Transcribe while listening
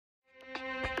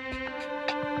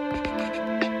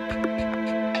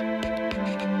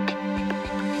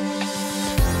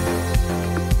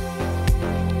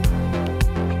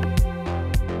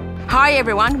G'day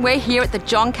everyone, we're here at the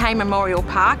John Cain Memorial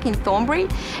Park in Thornbury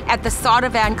at the site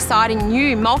of our exciting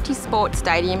new multi-sport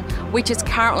stadium which is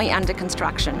currently under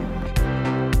construction.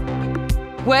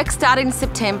 Work started in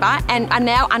September and are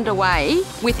now underway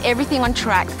with everything on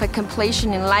track for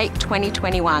completion in late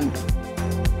 2021.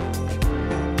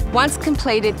 Once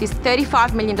completed, this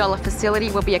 $35 million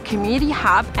facility will be a community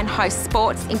hub and host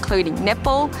sports including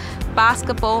netball,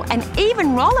 basketball and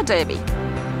even roller derby.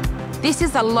 This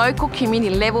is a local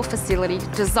community level facility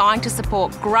designed to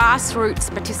support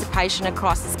grassroots participation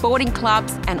across sporting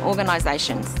clubs and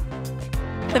organisations.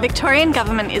 The Victorian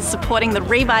Government is supporting the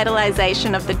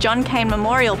revitalisation of the John Cain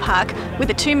Memorial Park with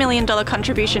a $2 million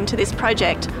contribution to this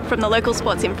project from the Local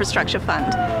Sports Infrastructure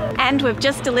Fund. And we've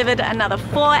just delivered another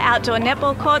 4 outdoor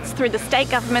netball courts through the State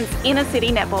Government's Inner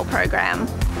City Netball program.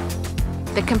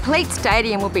 The complete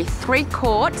stadium will be 3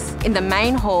 courts in the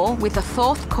main hall with a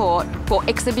 4th court for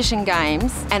exhibition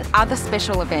games and other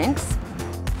special events.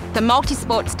 The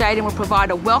multi-sport stadium will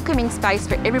provide a welcoming space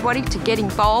for everybody to get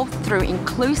involved through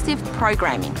inclusive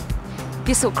programming.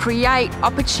 This will create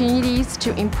opportunities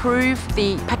to improve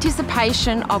the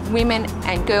participation of women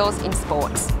and girls in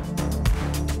sports.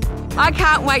 I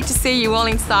can't wait to see you all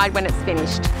inside when it's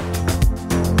finished.